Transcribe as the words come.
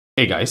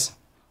Hey guys,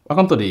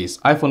 welcome to this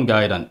iPhone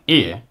guide, and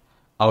here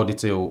I'll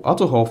detail how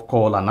to off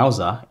call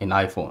announcer in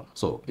iPhone.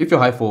 So if your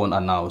iPhone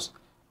announce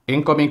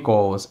incoming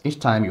calls each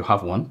time you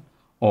have one,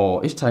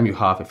 or each time you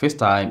have a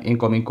FaceTime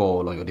incoming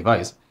call on your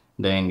device,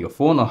 then your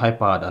phone or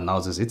iPad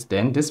announces it,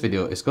 then this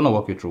video is going to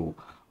walk you through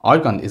how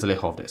you can easily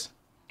off this.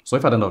 So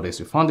if at the end of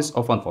this you found this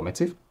offer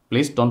informative,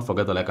 please don't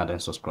forget to like and then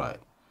subscribe.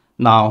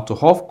 Now to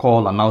off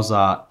call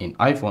announcer in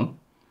iPhone,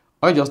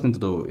 all you just need to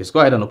do is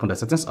go ahead and open the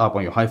settings app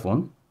on your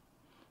iPhone.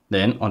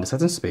 Then on the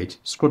settings page,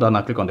 scroll down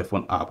and click on the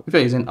phone app. If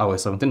you're using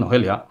iOS 17 or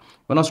earlier,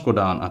 why not scroll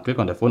down and click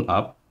on the phone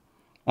app.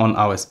 On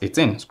iOS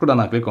 18, scroll down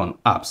and click on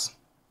apps.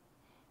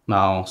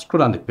 Now scroll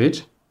down the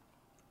page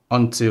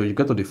until you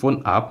get to the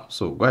phone app.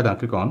 So go ahead and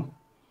click on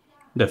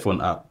the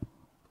phone app.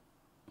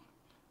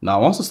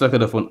 Now once you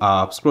selected the phone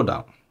app, scroll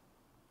down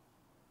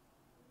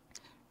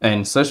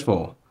and search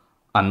for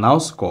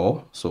announce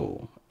call.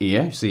 So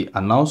here you see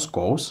announce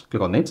calls,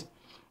 click on it.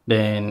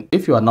 Then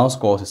if your announce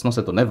calls is not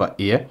set to never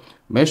here,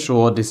 make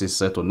sure this is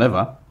set to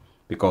never,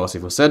 because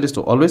if you set this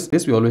to always,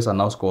 this will always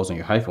announce calls on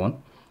your iPhone.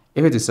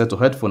 If it is set to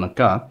headphone and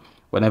car,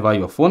 whenever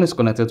your phone is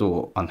connected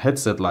to an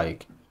headset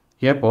like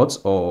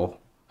AirPods or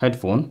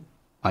headphone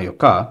and your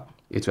car,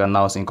 it will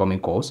announce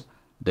incoming calls.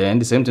 Then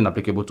the same thing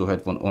applicable to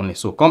headphone only.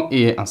 So come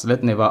here and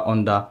select never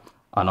under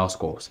announce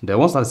calls. Then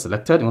once that is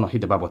selected, you want to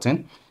hit the back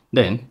button.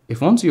 Then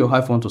if you want your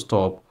iPhone to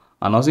stop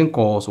announcing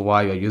calls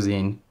while you're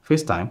using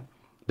FaceTime,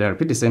 then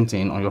repeat the same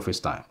thing on your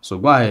FaceTime. So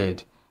go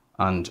ahead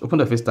and open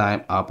the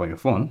FaceTime app on your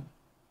phone.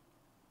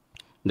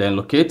 Then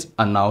locate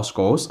announce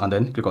calls and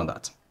then click on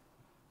that.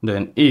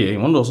 Then here you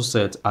want to also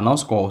set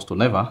announce calls to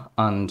never.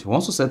 And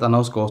once you set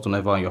announce calls to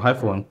never on your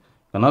iPhone, you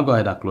can now go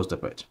ahead and close the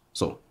page.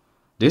 So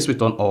this will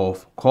turn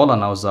off call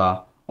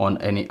announcer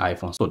on any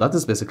iPhone. So that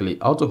is basically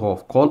how to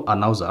off call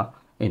announcer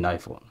in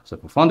iPhone. So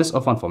if you found this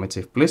offer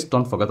informative, please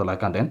don't forget to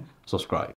like and then subscribe.